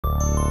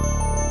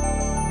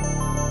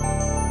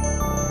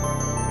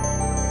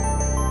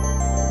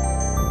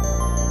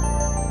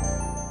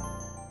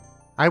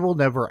I will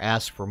never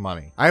ask for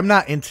money. I am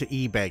not into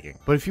e-begging,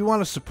 but if you want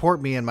to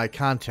support me and my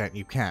content,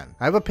 you can.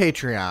 I have a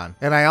Patreon,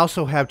 and I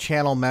also have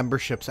channel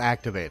memberships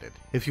activated.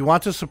 If you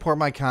want to support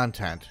my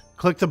content,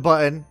 click the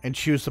button and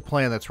choose the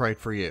plan that's right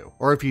for you.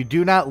 Or if you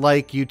do not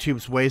like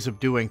YouTube's ways of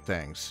doing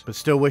things, but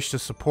still wish to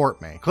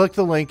support me, click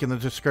the link in the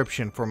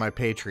description for my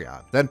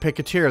Patreon. Then pick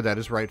a tier that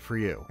is right for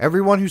you.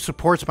 Everyone who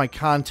supports my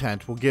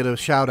content will get a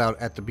shout out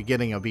at the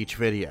beginning of each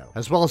video,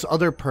 as well as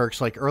other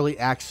perks like early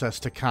access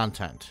to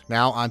content.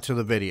 Now onto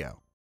the video.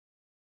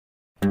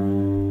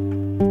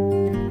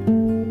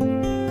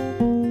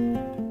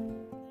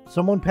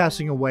 Someone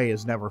passing away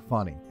is never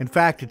funny. In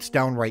fact, it's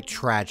downright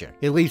tragic.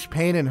 It leaves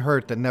pain and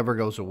hurt that never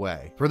goes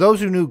away. For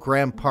those who knew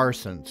Graham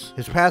Parsons,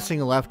 his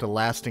passing left a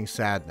lasting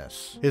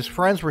sadness. His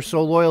friends were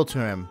so loyal to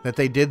him that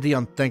they did the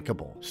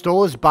unthinkable,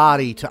 stole his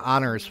body to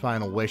honor his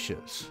final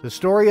wishes. The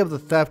story of the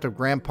theft of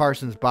Graham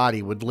Parsons'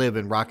 body would live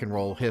in rock and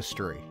roll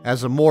history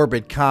as a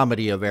morbid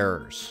comedy of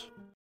errors.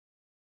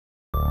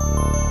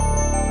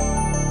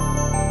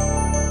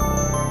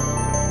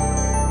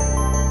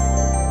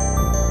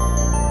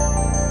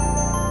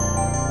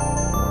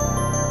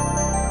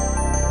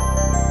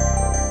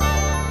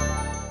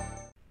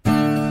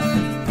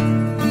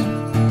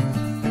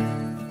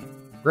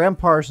 Graham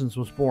Parsons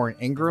was born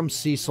Ingram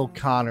Cecil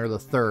Connor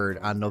III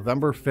on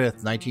November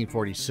 5th,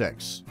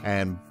 1946,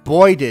 and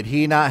boy did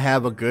he not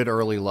have a good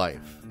early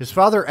life. His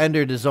father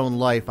ended his own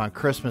life on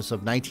Christmas of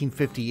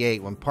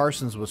 1958 when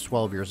Parsons was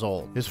 12 years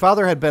old. His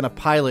father had been a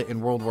pilot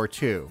in World War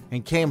II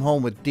and came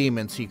home with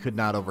demons he could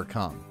not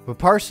overcome. But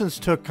Parsons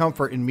took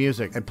comfort in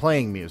music and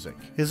playing music.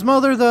 His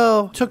mother,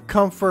 though, took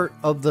comfort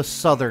of the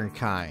southern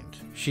kind.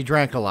 She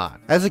drank a lot.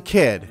 As a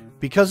kid,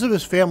 because of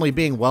his family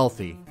being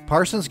wealthy,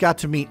 Parsons got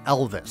to meet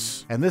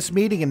Elvis, and this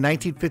meeting in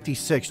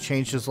 1956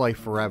 changed his life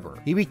forever.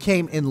 He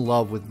became in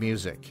love with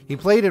music. He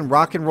played in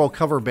rock and roll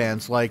cover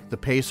bands like the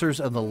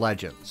Pacers and the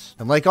Legends.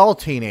 And like all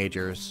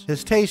teenagers,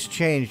 his taste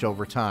changed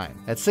over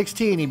time. At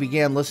 16, he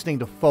began listening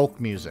to folk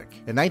music.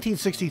 In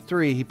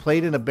 1963, he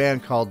played in a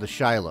band called the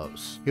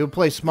Shilohs. He would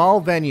play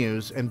small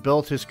venues and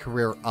built his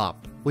career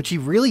up, which he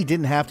really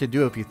didn't have to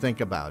do if you think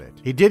about it.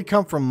 He did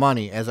come from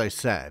money, as I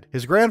said.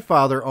 His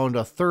grandfather owned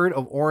a third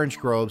of orange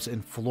groves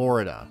in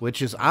Florida,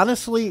 which is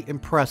honestly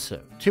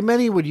impressive. Too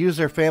many would use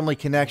their family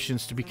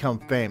connections to become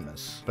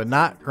famous, but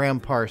not Graham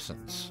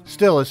Parsons.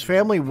 Still, his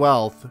family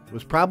wealth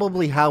was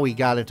probably how he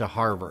got into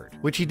Harvard,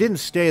 which he didn't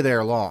stay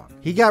there long.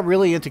 He got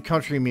really into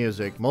country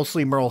music,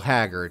 mostly Merle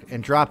Haggard,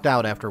 and dropped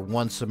out after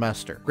one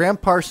semester. Graham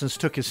Parsons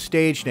took his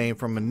stage name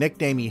from a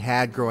nickname he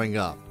had growing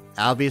up.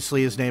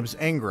 Obviously, his name's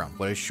Ingram.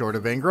 What is short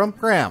of Ingram?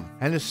 Graham.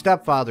 And his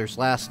stepfather's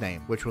last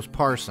name, which was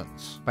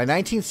Parsons. By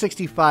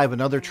 1965,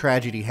 another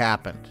tragedy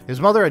happened. His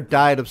mother had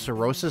died of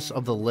cirrhosis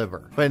of the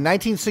liver. But in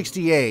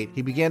 1968,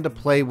 he began to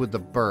play with the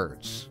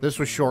Byrds. This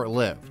was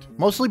short-lived,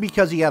 mostly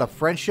because he had a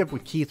friendship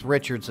with Keith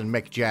Richards and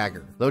Mick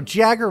Jagger, though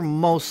Jagger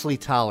mostly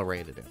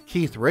tolerated him.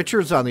 Keith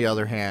Richards, on the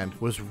other hand,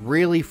 was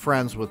really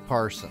friends with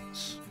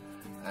Parsons.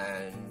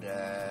 And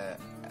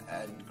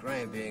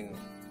Graham being,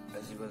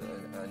 as he was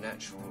a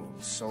natural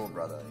soul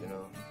brother, you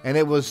know. And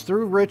it was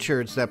through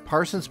Richards that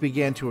Parsons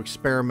began to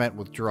experiment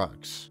with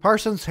drugs.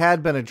 Parsons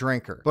had been a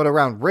drinker, but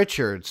around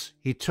Richards,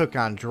 he took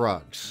on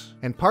drugs.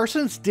 And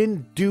Parsons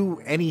didn't do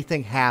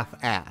anything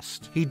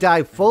half-assed. He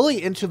dived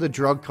fully into the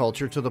drug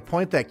culture to the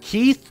point that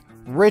Keith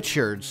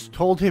Richards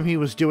told him he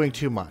was doing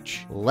too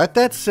much. Let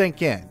that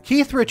sink in.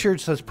 Keith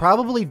Richards has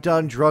probably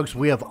done drugs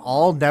we have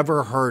all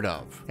never heard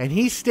of, and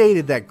he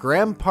stated that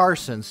Graham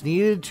Parsons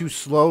needed to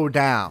slow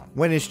down.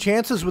 When his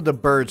chances with the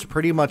Byrds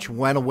pretty much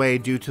went away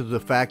due to the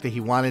fact that he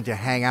wanted to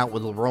hang out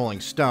with the Rolling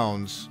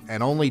Stones,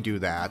 and only do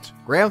that,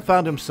 Graham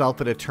found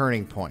himself at a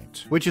turning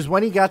point, which is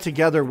when he got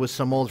together with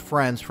some old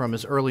friends from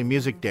his early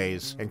music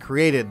days and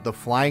created the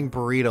Flying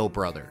Burrito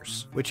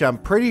Brothers, which I'm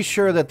pretty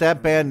sure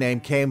that band name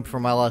came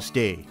from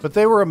LSD. But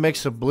they were a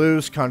mix of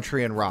blues,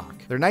 country, and rock.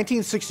 Their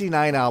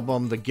 1969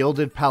 album, The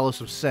Gilded Palace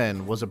of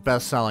Sin, was a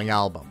best-selling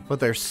album, but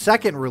their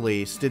second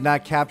release did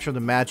not capture the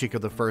magic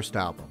of the first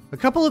album. A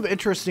couple of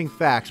interesting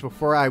facts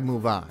before I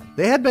move on.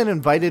 They had been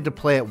invited to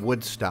play at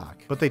Woodstock,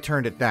 but they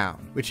turned it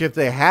down, which if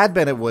they had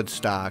been at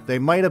Woodstock, they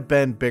might have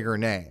been bigger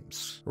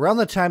names. Around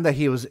the time that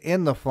he was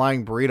in the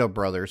Flying Burrito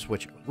Brothers,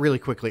 which, really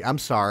quickly, I'm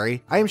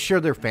sorry, I am sure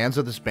there are fans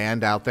of this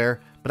band out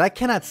there, but I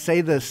cannot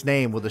say this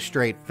name with a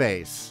straight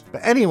face.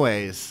 But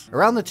anyways,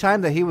 around the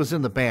time that he was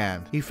in the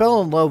band, he fell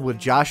in love with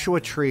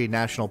Joshua Tree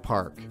National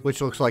Park,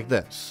 which looks like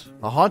this.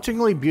 A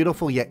hauntingly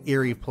beautiful yet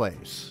eerie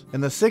place.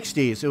 In the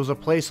 60s, it was a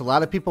place a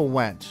lot of people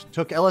went,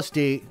 took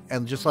LSD,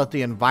 and just let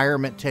the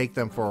environment take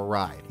them for a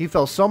ride. He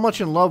fell so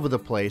much in love with the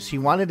place, he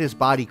wanted his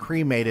body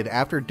cremated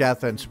after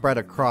death and spread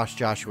across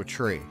Joshua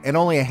Tree. And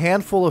only a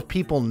handful of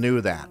people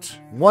knew that.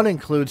 One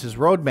includes his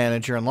road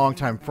manager and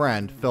longtime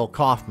friend, Phil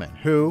Kaufman,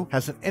 who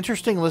has an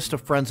interesting list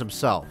of friends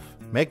himself.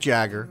 Mick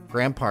Jagger,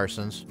 Graham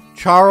Parsons,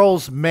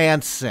 Charles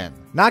Manson,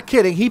 Not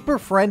kidding, he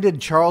befriended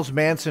Charles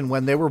Manson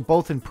when they were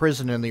both in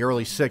prison in the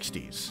early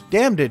 60s.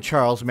 Damn, did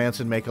Charles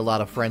Manson make a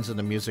lot of friends in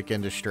the music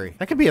industry.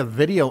 That could be a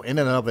video in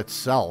and of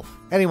itself.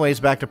 Anyways,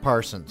 back to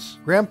Parsons.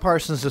 Graham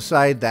Parsons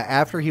decided that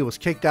after he was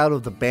kicked out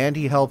of the band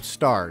he helped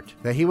start,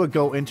 that he would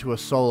go into a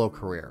solo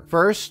career.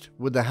 First,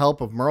 with the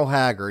help of Merle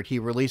Haggard, he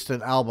released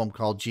an album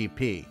called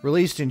GP,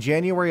 released in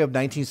January of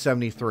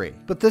 1973.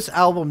 But this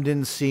album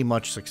didn't see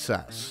much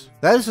success.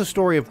 That is the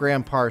story of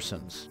Graham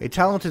Parsons, a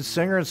talented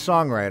singer and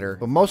songwriter,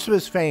 but most of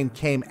his fame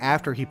came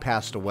after he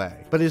passed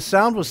away. But his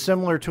sound was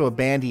similar to a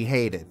band he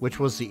hated, which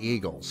was the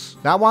Eagles.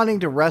 Not wanting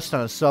to rest on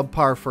a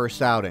subpar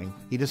first outing,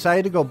 he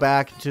decided to go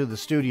back to the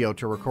studio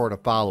to record a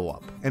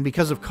follow-up. And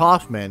because of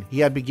Kaufman, he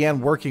had began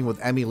working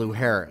with Emmylou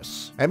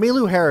Harris.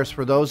 Emmylou Harris,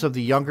 for those of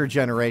the younger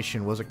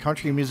generation, was a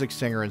country music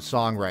singer and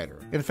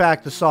songwriter. In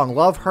fact, the song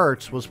Love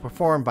Hurts was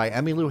performed by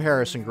Emmylou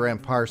Harris and Graham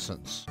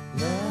Parsons.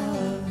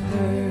 Love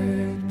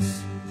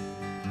hurts,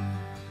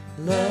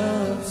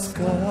 love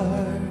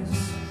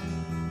scars.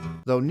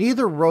 Though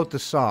neither wrote the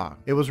song,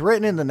 it was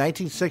written in the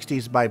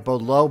 1960s by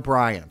Bolo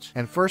Bryant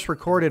and first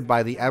recorded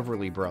by the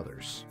Everly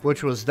Brothers,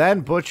 which was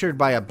then butchered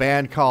by a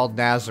band called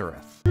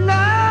Nazareth.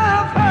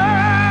 Love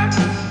hurts,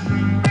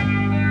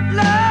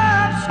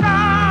 love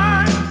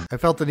scars. I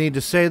felt the need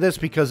to say this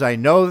because I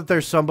know that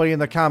there's somebody in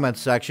the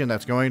comments section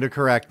that's going to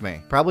correct me.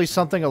 Probably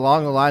something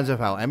along the lines of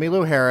how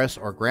Emmylou Harris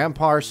or Graham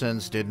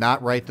Parsons did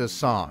not write this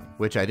song.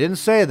 Which I didn't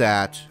say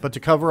that, but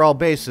to cover all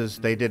bases,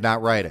 they did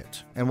not write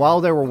it. And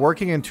while they were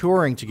working and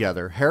touring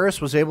together,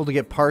 Harris was able to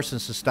get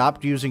Parsons to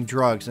stop using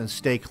drugs and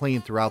stay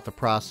clean throughout the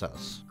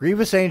process.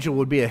 Grievous Angel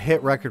would be a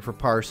hit record for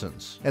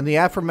Parsons, and the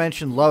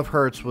aforementioned Love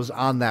Hurts was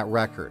on that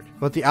record.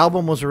 But the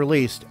album was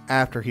released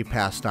after he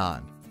passed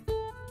on.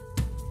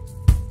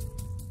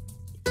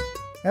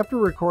 After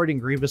recording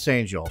Grievous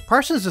Angel,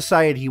 Parsons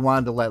decided he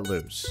wanted to let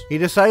loose. He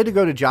decided to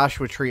go to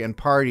Joshua Tree and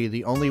party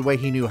the only way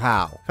he knew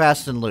how,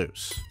 fast and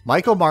loose.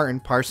 Michael Martin,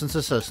 Parsons'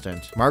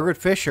 assistant, Margaret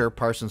Fisher,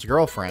 Parsons'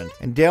 girlfriend,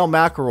 and Dale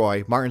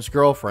McElroy, Martin's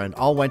girlfriend,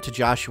 all went to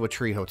Joshua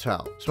Tree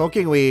Hotel,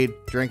 smoking weed,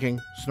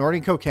 drinking,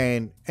 snorting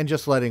cocaine, and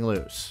just letting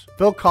loose.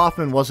 Phil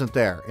Kaufman wasn't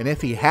there, and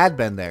if he had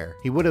been there,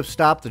 he would have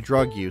stopped the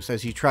drug use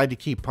as he tried to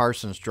keep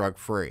Parsons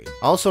drug-free.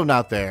 Also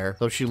not there,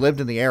 though she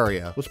lived in the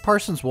area, was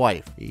Parsons'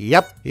 wife.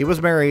 Yep, he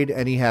was married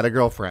and he had a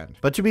girlfriend.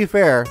 But to be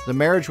fair, the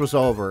marriage was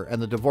over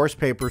and the divorce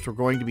papers were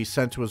going to be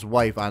sent to his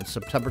wife on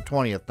September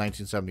 20th,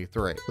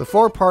 1973. The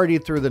four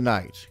partied through the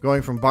night,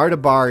 going from bar to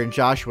bar in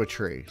Joshua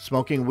Tree,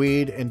 smoking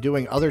weed and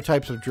doing other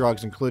types of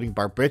drugs including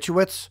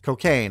barbiturates,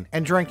 cocaine,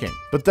 and drinking.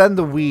 But then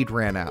the weed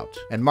ran out,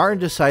 and Martin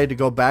decided to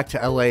go back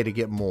to LA to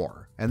get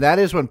more. And that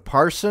is when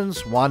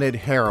Parsons wanted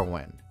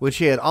heroin, which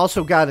he had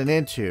also gotten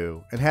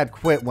into and had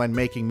quit when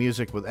making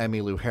music with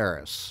Emmylou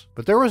Harris.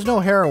 But there was no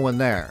heroin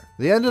there.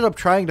 They ended up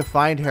trying to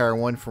find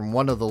heroin from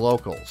one of the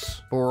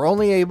locals, but were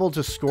only able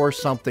to score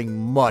something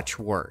much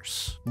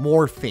worse: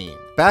 morphine.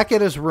 Back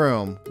at his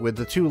room, with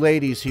the two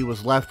ladies he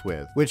was left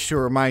with, which to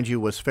remind you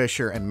was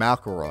Fisher and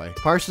McElroy,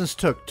 Parsons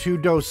took 2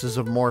 doses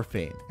of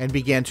morphine and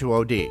began to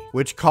OD,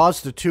 which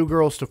caused the two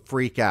girls to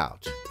freak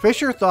out.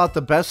 Fisher thought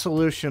the best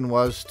solution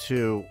was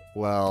to,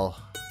 well,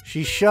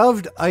 she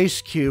shoved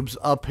ice cubes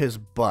up his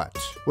butt,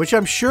 which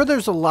I'm sure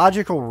there's a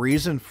logical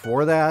reason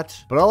for that,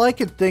 but all I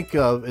can think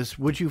of is,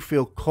 would you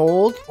feel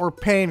cold or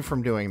pain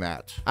from doing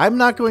that? I'm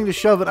not going to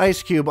shove an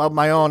ice cube up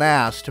my own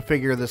ass to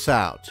figure this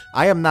out.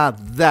 I am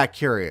not that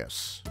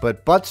curious.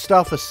 But butt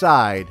stuff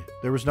aside,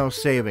 there was no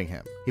saving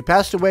him. He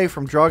passed away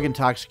from drug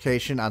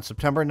intoxication on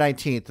September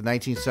 19th,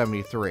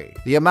 1973.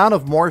 The amount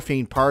of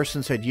morphine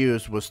Parsons had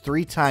used was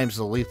 3 times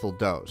the lethal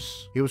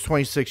dose. He was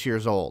 26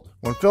 years old.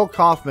 When Phil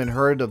Kaufman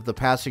heard of the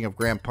passing of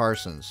Graham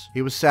Parsons,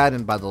 he was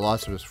saddened by the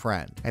loss of his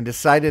friend and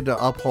decided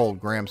to uphold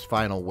Graham's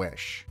final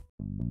wish.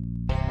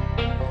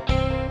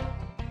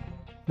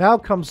 Now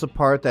comes the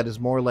part that is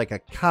more like a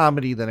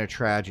comedy than a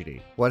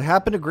tragedy. What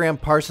happened to Graham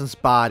Parsons'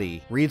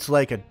 body reads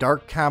like a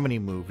dark comedy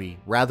movie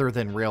rather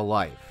than real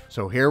life.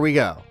 So here we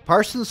go.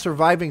 Parsons'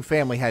 surviving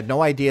family had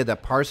no idea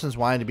that Parsons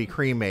wanted to be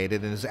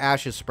cremated and his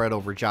ashes spread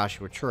over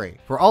Joshua Tree.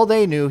 For all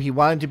they knew, he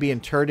wanted to be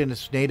interred in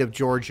his native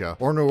Georgia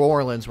or New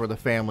Orleans where the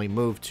family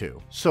moved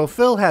to. So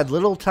Phil had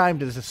little time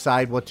to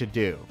decide what to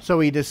do. So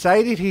he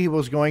decided he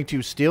was going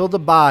to steal the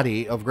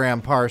body of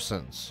Graham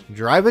Parsons,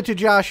 drive it to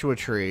Joshua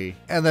Tree,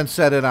 and then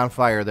set it on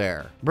fire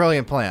there.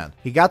 Brilliant plan.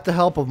 He got the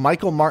help of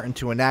Michael Martin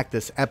to enact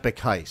this epic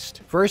heist.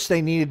 First,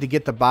 they needed to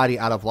get the body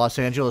out of Los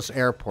Angeles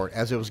Airport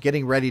as it was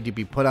getting ready to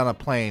be put on a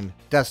plane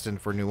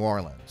destined for New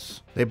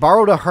Orleans. They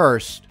borrowed a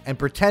hearse and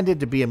pretended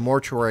to be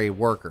mortuary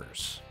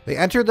workers. They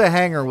entered the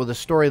hangar with a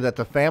story that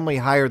the family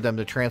hired them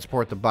to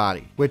transport the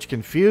body, which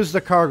confused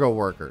the cargo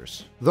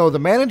workers. Though the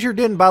manager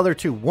didn't bother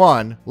to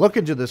 1. Look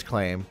into this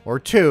claim, or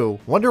 2.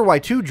 Wonder why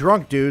 2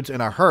 drunk dudes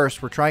in a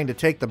hearse were trying to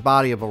take the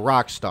body of a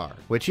rock star,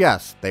 which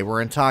yes, they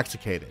were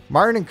intoxicated.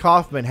 Martin and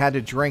Kaufman had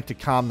to drink to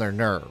calm their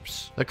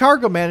nerves. The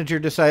cargo manager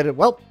decided,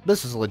 well,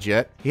 this is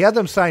legit. He had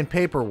them sign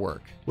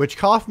paperwork, which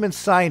Kaufman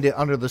signed it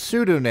under the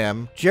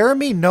pseudonym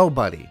Jeremy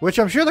Nobody, which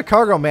I'm sure the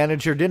cargo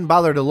manager didn't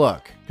bother to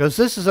look, because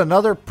this is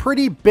another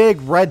pretty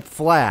big red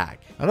flag.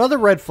 Another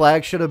red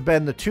flag should have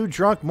been the two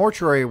drunk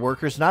mortuary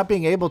workers not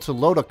being able to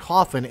load a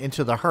coffin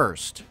into the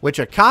hearse, which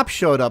a cop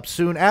showed up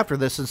soon after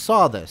this and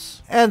saw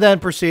this, and then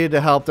proceeded to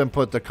help them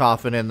put the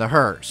coffin in the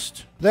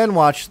hearse. Then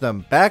watched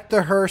them back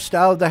the hearse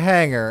out of the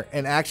hangar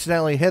and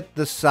accidentally hit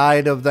the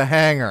side of the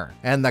hangar,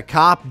 and the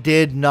cop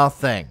did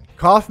nothing.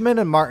 Kaufman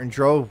and Martin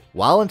drove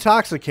while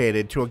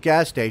intoxicated to a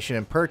gas station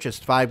and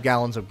purchased 5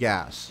 gallons of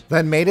gas.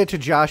 Then made it to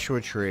Joshua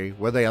Tree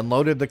where they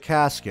unloaded the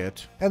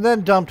casket and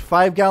then dumped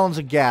 5 gallons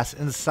of gas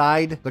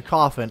inside the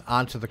coffin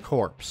onto the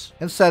corpse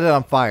and set it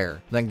on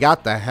fire. Then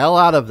got the hell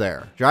out of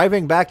there,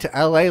 driving back to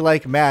LA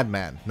like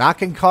madmen,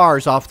 knocking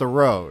cars off the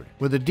road.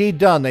 With the deed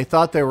done, they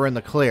thought they were in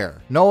the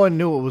clear. No one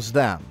knew it was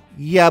them.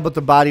 Yeah, but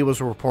the body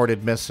was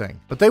reported missing.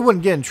 But they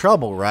wouldn't get in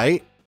trouble,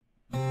 right?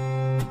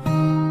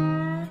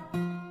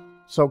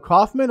 So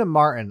Kaufman and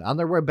Martin, on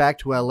their way back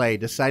to LA,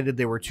 decided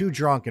they were too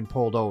drunk and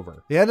pulled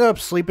over. They ended up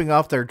sleeping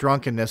off their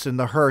drunkenness in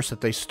the hearse that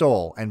they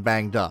stole and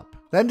banged up.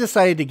 Then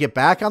decided to get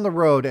back on the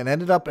road and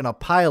ended up in a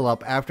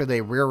pileup after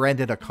they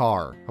rear-ended a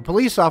car. A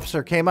police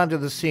officer came onto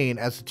the scene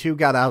as the two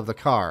got out of the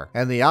car,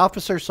 and the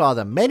officer saw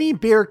the many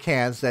beer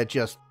cans that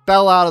just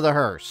fell out of the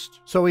hearse.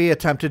 So he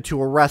attempted to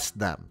arrest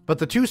them. But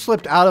the two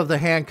slipped out of the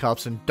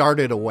handcuffs and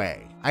darted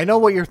away. I know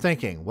what you're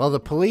thinking. Well, the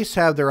police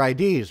have their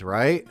IDs,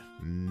 right?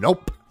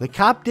 Nope. The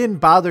cop didn't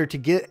bother to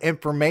get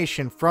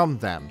information from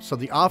them, so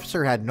the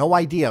officer had no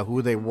idea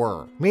who they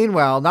were.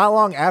 Meanwhile, not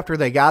long after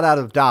they got out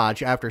of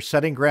Dodge after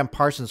setting Graham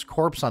Parsons'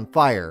 corpse on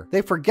fire,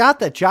 they forgot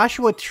that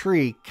Joshua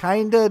Tree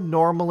kinda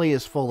normally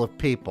is full of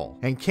people,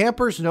 and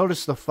campers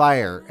noticed the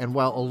fire and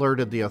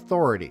alerted the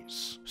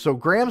authorities. So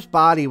Graham's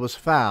body was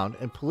found,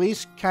 and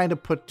police kinda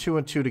put 2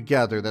 and 2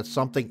 together that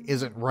something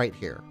isn't right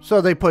here. So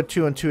they put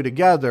 2 and 2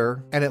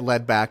 together, and it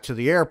led back to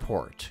the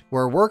airport,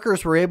 where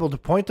workers were able to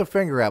point the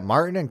finger at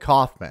Martin and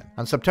Kaufman.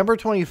 On September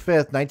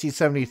 25th,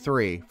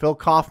 1973, Phil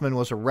Kaufman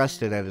was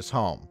arrested at his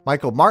home.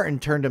 Michael Martin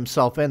turned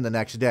himself in the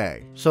next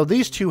day. So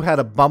these two had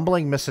a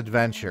bumbling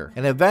misadventure,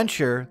 an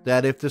adventure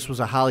that if this was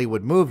a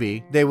Hollywood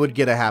movie, they would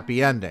get a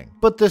happy ending.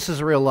 But this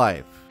is real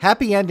life.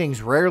 Happy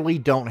endings rarely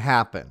don't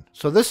happen.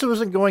 So this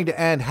wasn't going to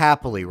end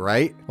happily,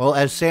 right? Well,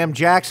 as Sam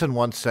Jackson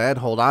once said,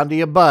 hold on to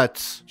your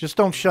butts. Just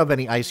don't shove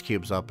any ice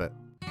cubes up it.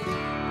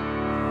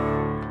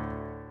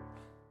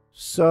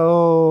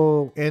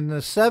 So, in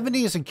the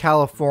 70s in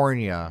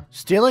California,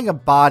 stealing a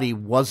body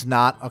was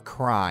not a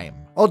crime.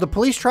 Oh, the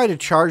police tried to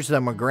charge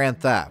them with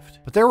grand theft,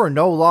 but there were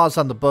no laws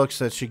on the books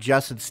that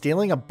suggested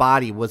stealing a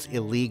body was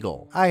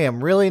illegal. I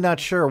am really not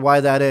sure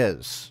why that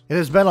is. It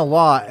has been a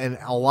law in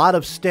a lot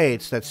of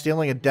states that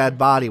stealing a dead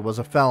body was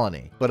a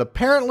felony, but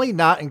apparently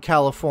not in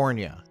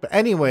California. But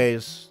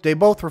anyways, they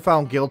both were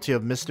found guilty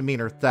of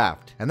misdemeanor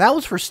theft, and that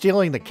was for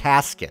stealing the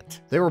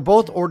casket. They were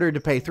both ordered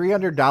to pay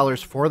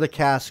 $300 for the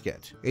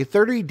casket, a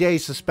 30-day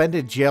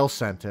suspended jail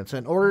sentence,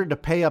 and ordered to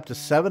pay up to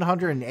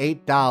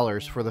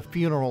 $708 for the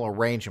funeral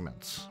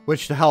arrangements,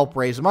 which to help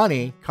raise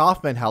money,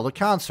 Kaufman held a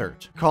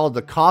concert called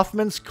the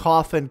Kaufman's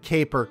Coffin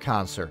Caper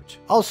Concert,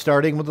 all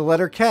starting with the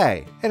letter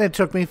K, and it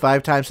took me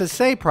 5 times to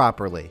say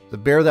properly. The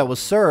beer that was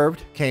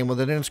served came with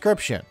an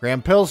inscription,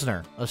 Graham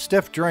Pilsner, a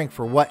stiff drink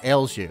for what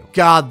ails you.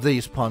 God,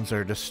 these puns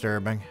are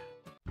disturbing.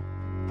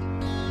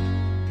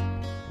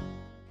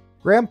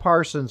 Graham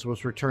Parsons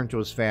was returned to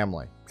his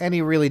family, and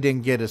he really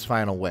didn't get his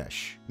final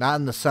wish. Not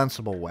in the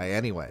sensible way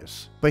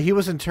anyways. But he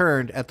was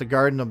interred at the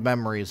Garden of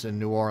Memories in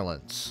New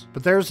Orleans.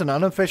 But there's an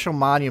unofficial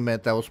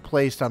monument that was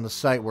placed on the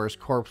site where his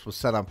corpse was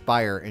set on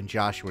fire in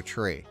Joshua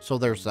Tree. So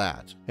there's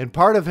that. And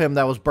part of him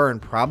that was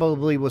burned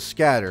probably was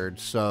scattered,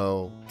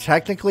 so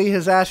technically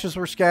his ashes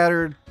were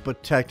scattered,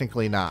 but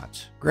technically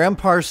not. Graham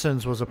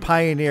Parsons was a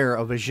pioneer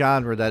of a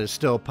genre that is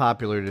still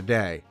popular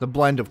today, the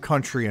blend of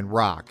country and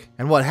rock.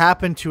 And what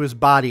happened to his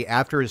body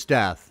after his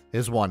death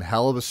is one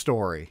hell of a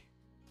story.